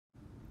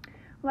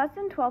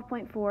Lesson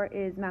 12.4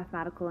 is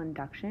mathematical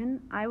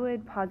induction. I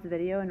would pause the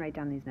video and write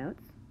down these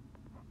notes.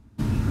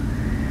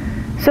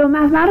 So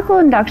mathematical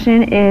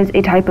induction is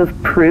a type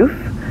of proof,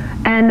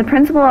 and the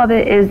principle of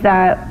it is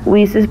that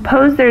we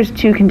suppose there's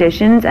two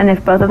conditions, and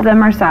if both of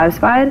them are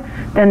satisfied,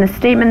 then the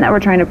statement that we're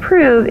trying to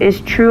prove is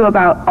true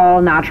about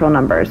all natural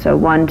numbers, so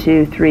 1,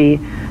 2, 3,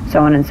 so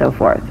on and so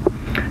forth.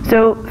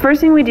 So first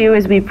thing we do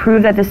is we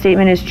prove that the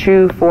statement is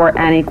true for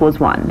n equals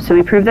 1. So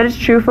we prove that it's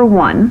true for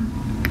 1.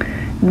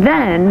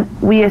 Then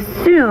we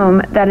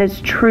assume that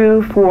it's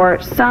true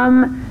for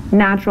some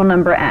natural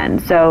number n.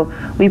 So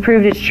we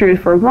proved it's true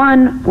for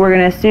 1, we're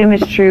going to assume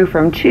it's true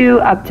from 2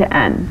 up to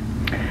n.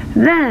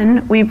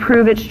 Then we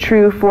prove it's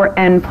true for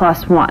n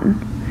plus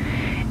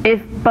 1.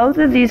 If both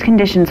of these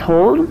conditions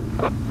hold,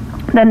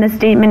 then the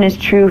statement is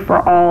true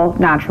for all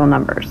natural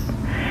numbers.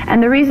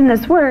 And the reason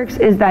this works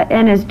is that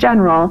n is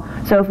general,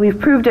 so if we've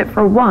proved it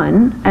for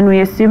 1 and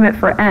we assume it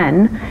for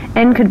n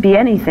could be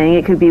anything.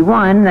 It could be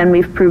 1, then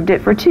we've proved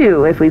it for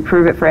 2 if we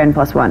prove it for n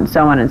plus 1,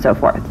 so on and so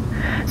forth.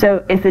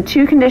 So if the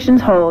two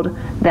conditions hold,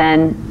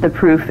 then the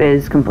proof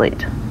is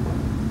complete.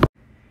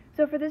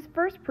 So for this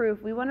first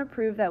proof, we want to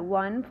prove that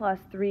 1 plus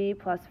 3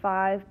 plus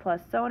 5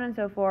 plus so on and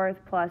so forth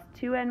plus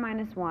 2n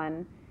minus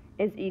 1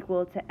 is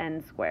equal to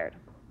n squared.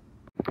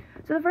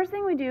 So the first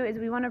thing we do is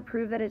we want to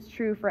prove that it's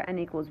true for n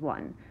equals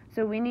 1.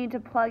 So we need to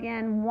plug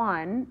in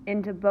 1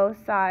 into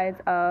both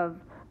sides of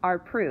our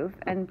proof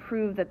and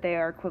prove that they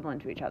are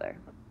equivalent to each other.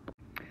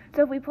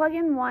 So if we plug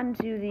in 1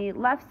 to the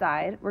left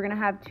side, we're going to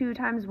have 2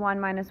 times 1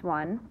 minus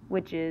 1,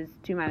 which is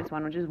 2 minus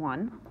 1, which is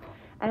 1.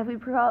 And if we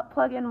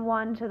plug in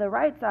 1 to the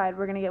right side,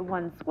 we're going to get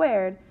 1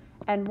 squared,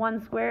 and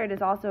 1 squared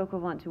is also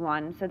equivalent to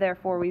 1, so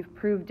therefore we've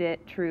proved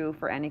it true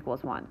for n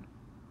equals 1.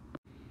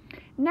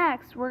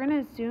 Next, we're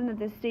going to assume that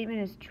this statement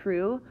is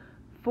true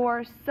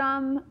for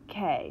some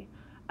k.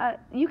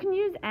 You can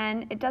use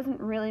n, it doesn't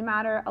really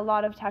matter. A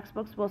lot of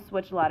textbooks will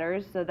switch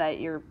letters so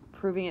that you're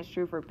proving it's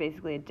true for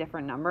basically a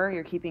different number.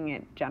 You're keeping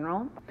it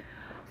general.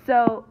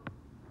 So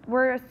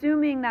we're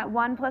assuming that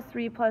 1 plus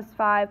 3 plus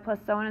 5 plus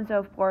so on and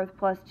so forth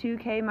plus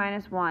 2k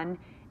minus 1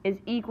 is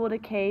equal to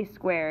k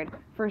squared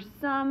for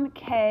some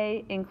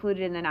k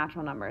included in the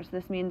natural numbers.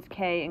 This means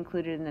k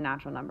included in the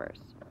natural numbers.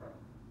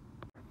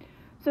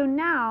 So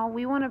now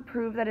we want to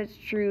prove that it's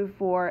true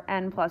for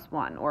n plus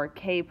 1, or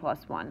k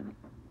plus 1.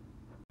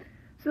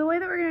 So the way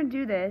that we're going to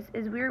do this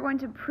is we're going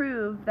to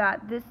prove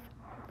that this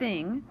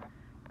thing,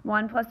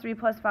 1 plus 3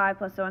 plus 5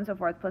 plus so on and so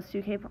forth plus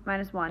 2k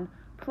minus 1,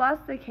 plus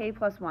the k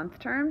plus 1th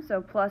term, so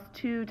plus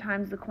 2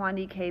 times the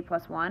quantity k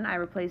plus 1, I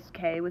replaced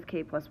k with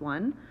k plus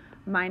 1,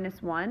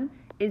 minus 1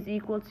 is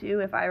equal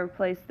to, if I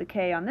replace the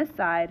k on this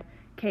side,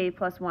 k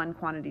plus 1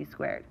 quantity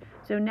squared.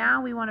 So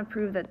now we want to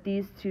prove that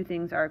these two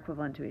things are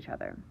equivalent to each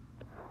other.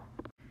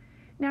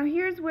 Now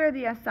here's where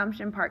the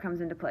assumption part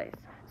comes into place.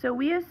 So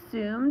we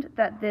assumed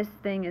that this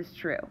thing is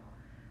true.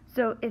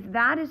 So if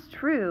that is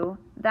true,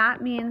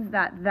 that means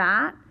that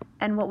that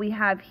and what we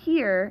have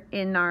here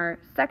in our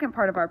second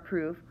part of our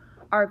proof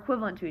are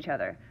equivalent to each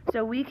other.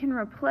 So we can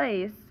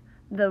replace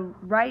the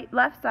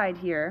left side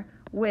here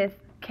with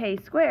k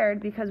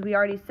squared because we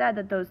already said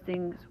that those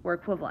things were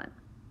equivalent.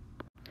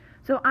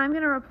 So I'm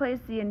going to replace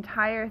the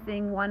entire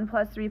thing, 1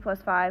 plus 3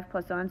 plus 5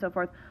 plus so on and so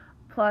forth,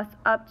 plus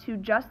up to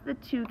just the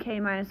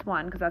 2k minus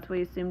 1, because that's what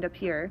we assumed up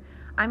here.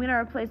 I'm going to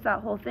replace that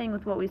whole thing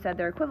with what we said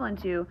they're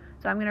equivalent to,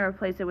 so I'm going to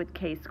replace it with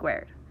k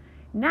squared.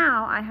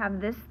 Now I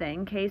have this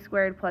thing, k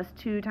squared plus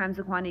 2 times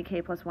the quantity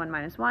k plus 1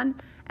 minus 1,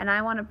 and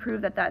I want to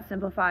prove that that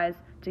simplifies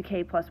to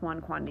k plus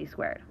 1 quantity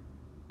squared.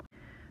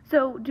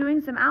 So doing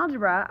some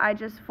algebra, I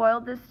just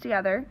FOILed this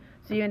together,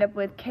 so you end up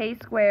with k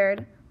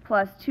squared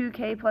plus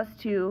 2k plus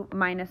 2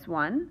 minus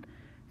 1.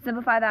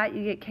 Simplify that,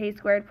 you get k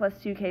squared plus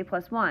 2k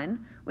plus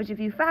 1, which if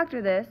you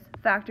factor this,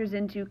 factors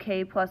into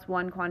k plus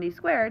 1 quantity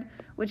squared,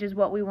 which is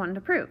what we wanted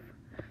to prove.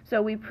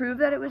 So we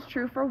proved that it was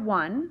true for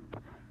 1,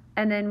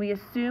 and then we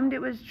assumed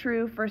it was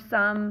true for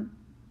some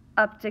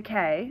up to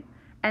k,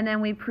 and then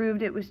we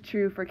proved it was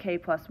true for k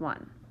plus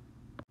 1.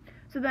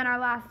 So then our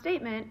last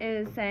statement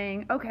is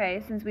saying,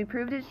 okay, since we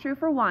proved it's true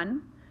for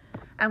 1,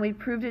 and we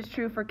proved it's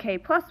true for k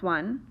plus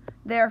 1,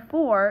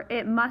 therefore,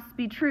 it must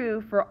be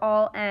true for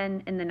all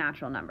n in the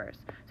natural numbers.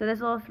 So this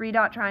little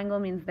 3-dot triangle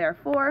means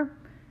therefore,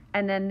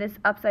 and then this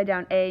upside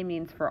down A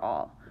means for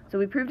all. So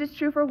we proved it's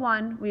true for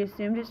 1, we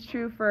assumed it's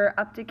true for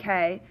up to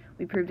k,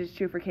 we proved it's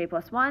true for k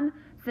plus 1.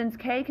 Since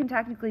k can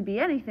technically be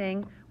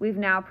anything, we've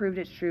now proved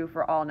it's true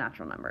for all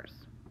natural numbers.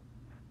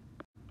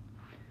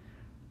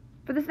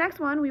 For this next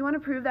one, we want to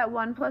prove that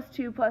 1 plus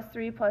 2 plus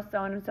 3 plus so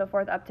on and so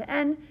forth up to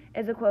n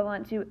is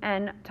equivalent to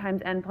n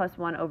times n plus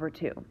 1 over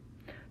 2.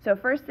 So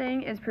first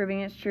thing is proving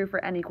it's true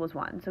for n equals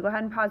 1. So go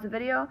ahead and pause the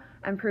video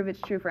and prove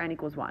it's true for n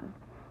equals 1.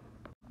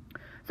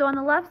 So on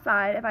the left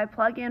side, if I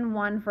plug in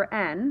 1 for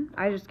n,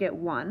 I just get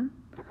 1.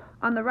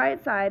 On the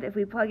right side, if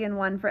we plug in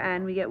 1 for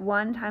n, we get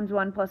 1 times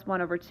 1 plus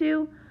 1 over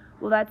 2.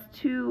 Well, that's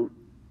 2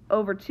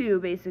 over 2,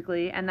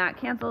 basically, and that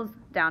cancels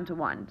down to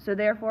 1. So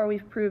therefore,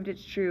 we've proved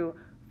it's true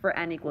for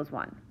n equals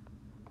 1.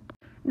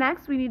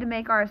 Next, we need to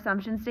make our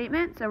assumption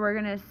statement. So we're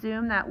going to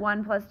assume that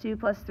 1 plus 2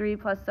 plus 3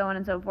 plus so on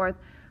and so forth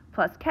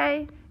plus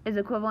k is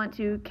equivalent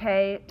to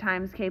k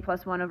times k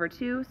plus 1 over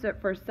 2, so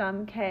for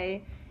some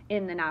k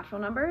in the natural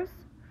numbers.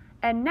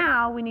 And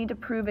now we need to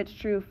prove it's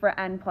true for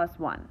n plus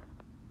 1.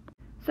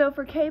 So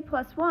for k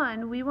plus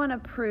 1, we want to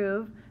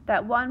prove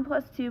that 1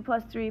 plus 2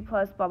 plus 3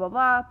 plus blah blah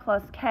blah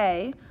plus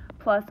k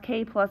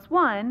plus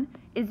 1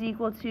 is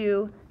equal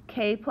to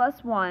k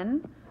plus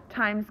 1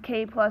 times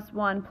k plus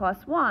 1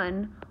 plus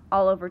 1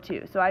 all over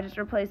 2. So I just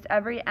replaced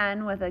every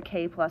n with a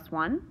k plus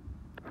 1.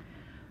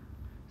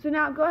 So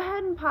now go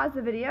ahead and pause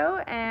the video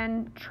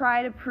and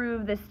try to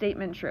prove this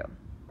statement true.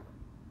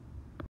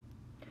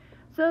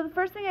 So the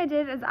first thing I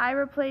did is I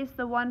replaced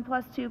the 1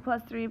 plus 2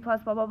 plus 3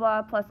 plus blah blah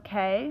blah plus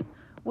k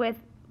with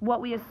what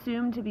we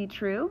assume to be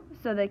true,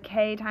 so the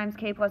k times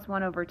k plus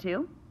 1 over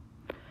 2.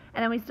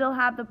 And then we still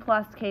have the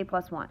plus k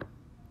plus 1.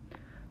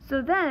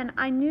 So then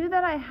I knew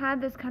that I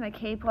had this kind of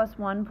k plus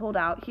 1 pulled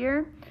out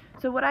here.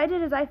 So what I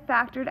did is I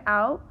factored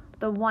out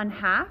the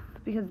 1/2,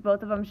 because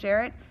both of them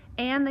share it,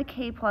 and the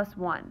k plus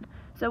 1.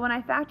 So when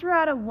I factor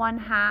out a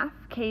 1/2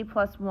 k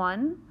plus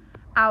 1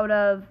 out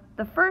of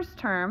the first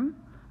term,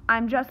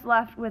 I'm just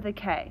left with a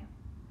k.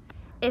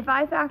 If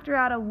I factor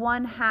out a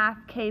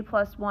 1/2 k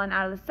plus 1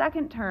 out of the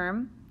second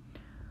term,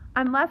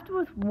 I'm left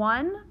with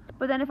 1,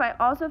 but then if I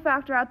also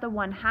factor out the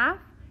 1/2,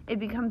 it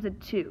becomes a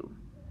 2.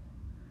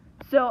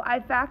 So I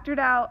factored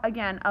out,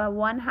 again, a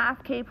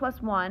 1/2 k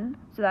plus 1,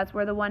 so that's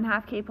where the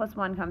 1/2 k plus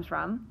 1 comes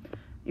from.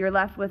 You're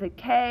left with a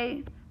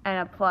k and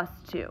a plus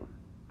 2.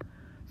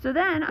 So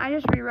then I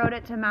just rewrote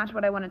it to match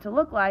what I want it to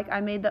look like. I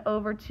made the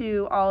over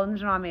 2 all in the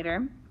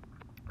denominator.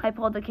 I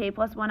pulled the k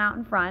plus 1 out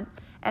in front,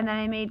 and then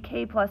I made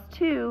k plus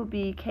 2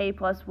 be k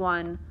plus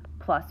 1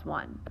 plus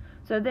 1.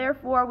 So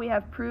therefore, we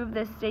have proved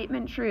this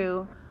statement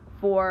true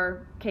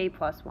for k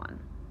plus 1.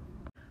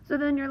 So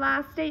then your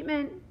last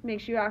statement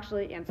makes you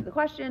actually answer the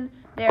question.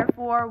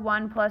 Therefore,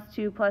 1 plus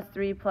 2 plus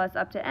 3 plus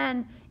up to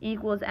n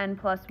equals n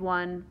plus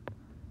 1.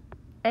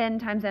 N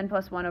times n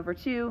plus 1 over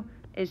 2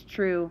 is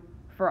true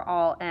for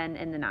all n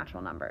in the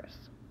natural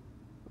numbers.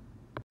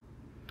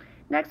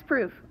 Next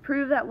proof.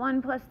 Prove that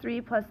 1 plus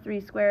 3 plus 3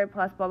 squared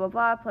plus blah blah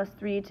blah plus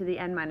 3 to the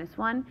n minus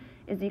 1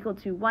 is equal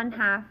to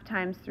 1/2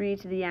 times 3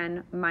 to the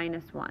n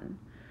minus 1.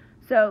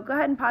 So go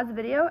ahead and pause the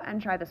video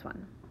and try this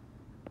one.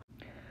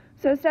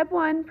 So step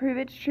 1, prove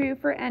it's true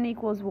for n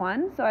equals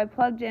 1. So I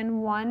plugged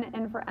in 1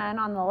 in for n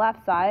on the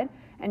left side,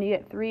 and you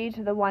get 3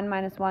 to the 1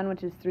 minus 1,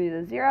 which is 3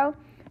 to the 0.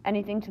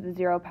 Anything to the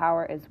 0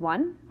 power is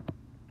 1.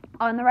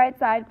 On the right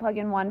side, plug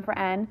in 1 for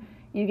n.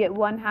 You get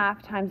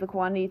 1/2 times the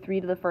quantity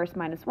 3 to the first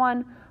minus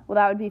 1. Well,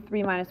 that would be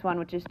 3 minus 1,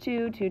 which is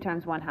 2. 2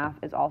 times 1/2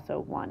 is also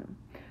 1.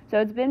 So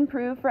it's been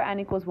proved for n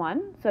equals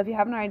 1. So if you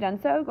haven't already done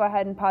so, go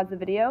ahead and pause the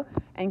video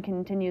and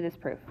continue this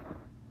proof.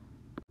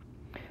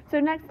 So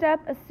next step,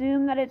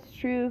 assume that it's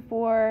true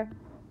for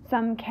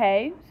some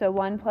k. So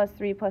 1 plus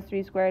 3 plus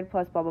 3 squared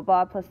plus blah blah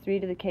blah plus 3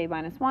 to the k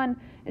minus 1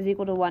 is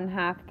equal to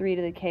 1/2 3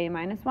 to the k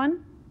minus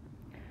 1.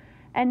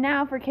 And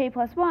now for k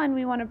plus 1,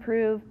 we want to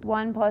prove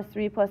 1 plus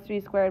 3 plus 3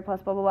 squared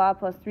plus blah blah blah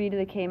plus 3 to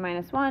the k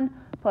minus 1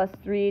 plus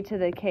 3 to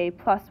the k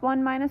plus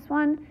 1 minus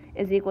 1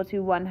 is equal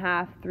to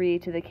 1/2 3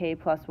 to the k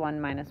plus 1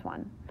 minus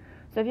 1.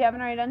 So if you haven't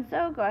already done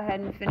so, go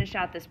ahead and finish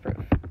out this proof.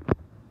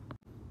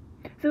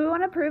 So we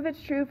want to prove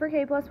it's true for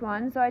k plus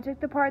 1, so I took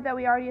the part that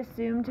we already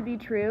assumed to be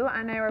true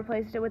and I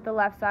replaced it with the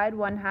left side,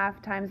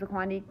 1/2 times the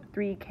quantity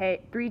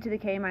 3 to the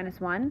k minus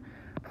 1,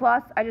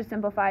 plus I just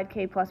simplified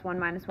k plus 1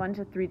 minus 1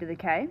 to 3 to the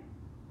k.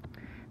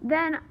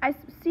 Then I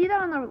see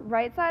that on the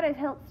right side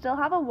I still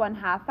have a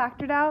 1/2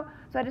 factored out,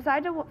 so I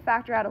decided to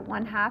factor out a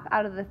 1/2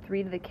 out of the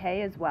 3 to the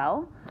k as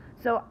well.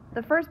 So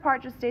the first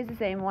part just stays the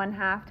same,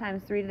 1/2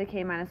 times 3 to the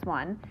k minus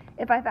 1.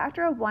 If I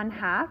factor a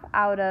 1/2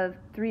 out of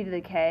 3 to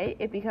the k,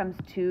 it becomes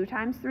 2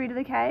 times 3 to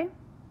the k.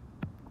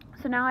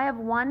 So now I have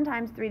 1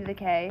 times 3 to the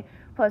k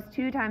plus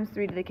 2 times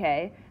 3 to the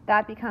k.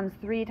 That becomes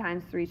 3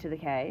 times 3 to the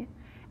k.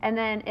 And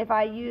then if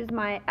I use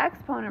my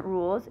exponent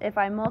rules, if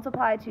I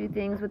multiply two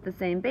things with the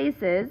same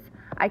bases,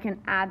 I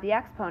can add the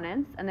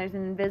exponents, and there's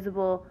an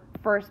invisible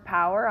first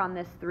power on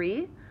this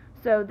 3.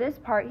 So this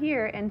part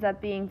here ends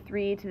up being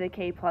 3 to the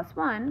k plus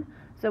 1,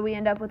 so we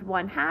end up with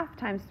 1/2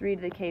 times 3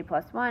 to the k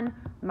plus 1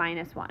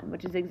 minus 1,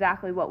 which is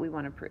exactly what we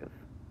want to prove.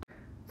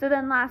 So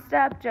then last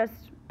step,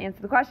 just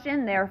answer the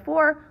question.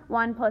 Therefore,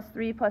 1 plus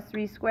 3 plus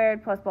 3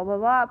 squared plus blah blah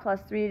blah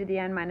plus 3 to the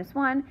n minus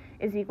 1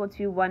 is equal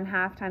to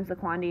 1/2 times the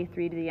quantity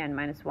 3 to the n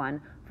minus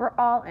 1 for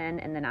all n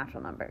in the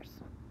natural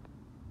numbers.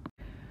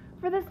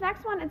 For this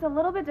next one, it's a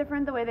little bit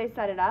different the way they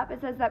set it up. It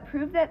says that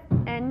prove that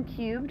n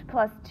cubed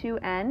plus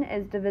 2n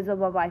is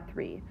divisible by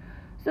 3.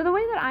 So the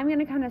way that I'm going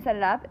to kind of set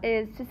it up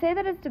is to say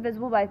that it's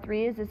divisible by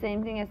 3 is the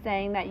same thing as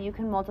saying that you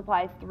can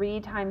multiply 3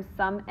 times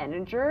some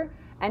integer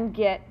and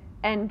get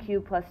n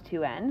cubed plus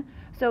 2n.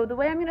 So the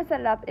way I'm going to set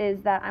it up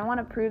is that I want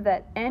to prove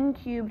that n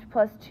cubed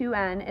plus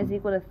 2n is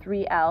equal to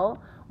 3l,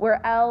 where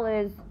l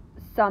is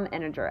some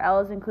integer. L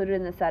is included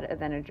in the set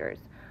of integers.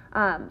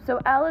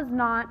 So L is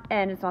not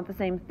n, it's not the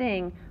same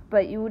thing,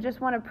 but you would just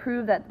want to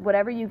prove that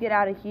whatever you get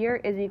out of here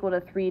is equal to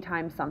 3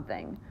 times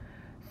something.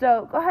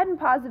 So go ahead and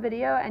pause the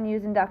video and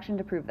use induction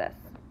to prove this.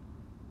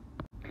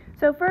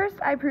 So first,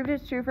 I proved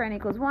it's true for n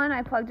equals 1.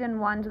 I plugged in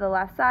 1 to the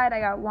left side. I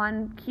got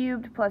 1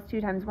 cubed plus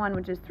 2 times 1,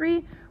 which is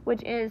 3,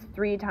 which is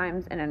 3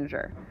 times an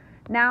integer.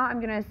 Now I'm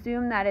going to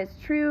assume that it's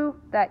true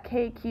that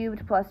k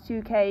cubed plus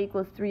 2k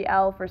equals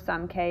 3l for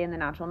some k in the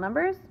natural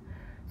numbers.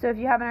 So if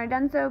you haven't already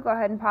done so, go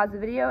ahead and pause the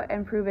video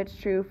and prove it's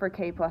true for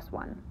k plus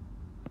 1.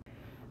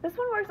 This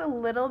one works a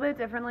little bit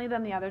differently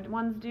than the other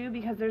ones do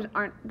because there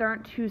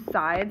aren't two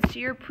sides to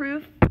your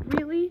proof,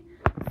 really.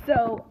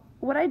 So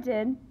what I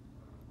did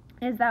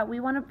is that we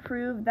want to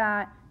prove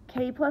that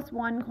k plus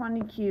 1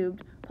 quantity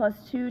cubed plus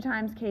 2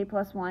 times k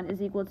plus 1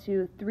 is equal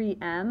to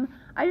 3m.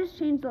 I just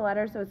changed the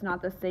letter so it's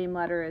not the same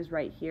letter as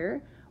right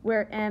here,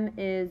 where m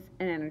is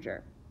an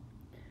integer.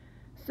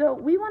 So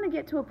we want to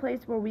get to a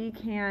place where we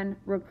can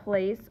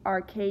replace our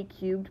k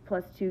cubed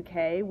plus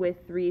 2k with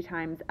 3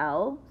 times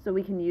l, so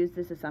we can use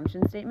this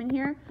assumption statement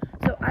here.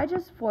 So I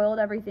just FOILed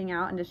everything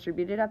out and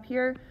distributed up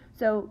here.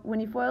 So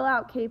when you FOIL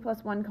out k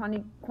plus 1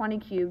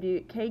 quantity cubed, you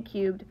get k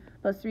cubed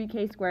plus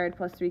 3k squared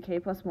plus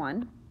 3k plus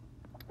 1.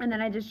 And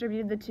then I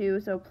distributed the 2,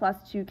 so plus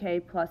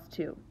 2k plus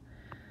 2.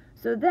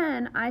 So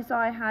then I saw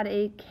I had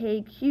a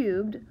k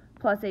cubed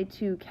plus a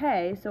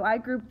 2k, so I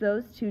grouped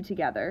those two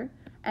together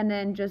and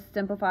then just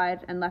simplified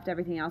and left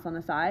everything else on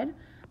the side.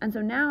 And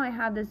so now I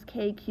have this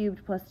k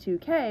cubed plus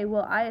 2k.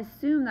 Well, I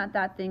assume that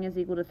that thing is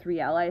equal to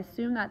 3l. I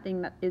assume that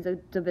thing that is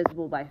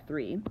divisible by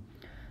 3.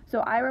 So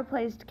I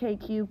replaced k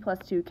cubed plus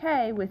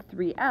 2k with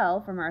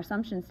 3l from our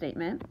assumption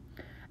statement.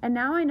 And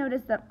now I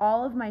notice that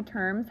all of my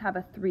terms have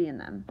a 3 in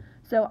them.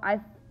 So I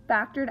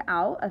factored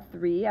out a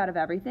 3 out of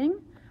everything.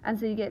 And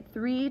so you get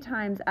 3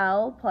 times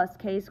l plus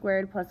k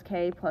squared plus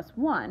k plus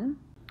 1.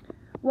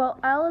 Well,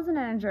 l is an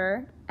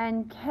integer,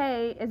 and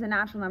k is a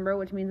natural number,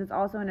 which means it's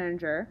also an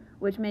integer,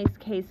 which makes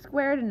k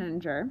squared an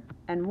integer,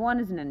 and 1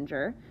 is an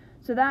integer.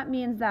 So that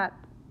means that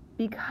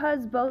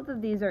because both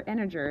of these are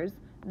integers,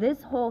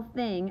 this whole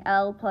thing,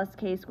 l plus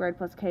k squared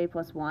plus k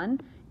plus 1,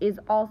 is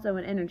also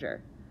an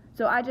integer.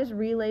 So I just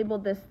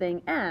relabeled this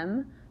thing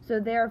m, so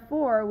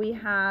therefore we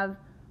have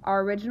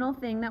our original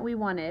thing that we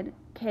wanted,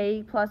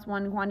 k plus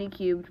 1 quantity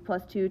cubed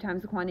plus 2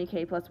 times the quantity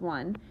k plus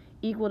 1,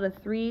 equal to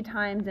 3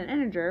 times an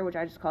integer, which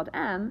I just called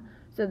m,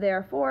 so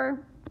therefore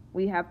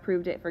we have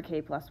proved it for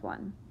k plus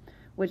 1,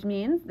 which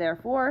means,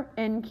 therefore,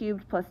 n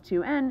cubed plus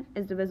 2n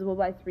is divisible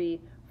by 3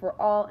 for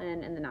all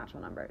n in the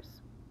natural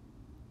numbers.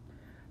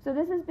 So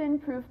this has been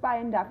proof by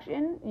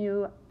induction.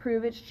 You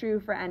prove it's true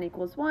for n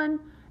equals 1,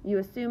 you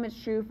assume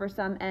it's true for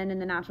some n in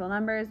the natural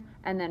numbers,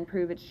 and then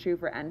prove it's true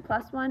for n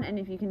plus 1, and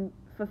if you can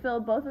fulfill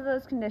both of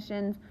those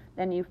conditions,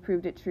 then you've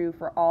proved it true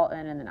for all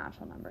n in the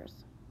natural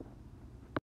numbers.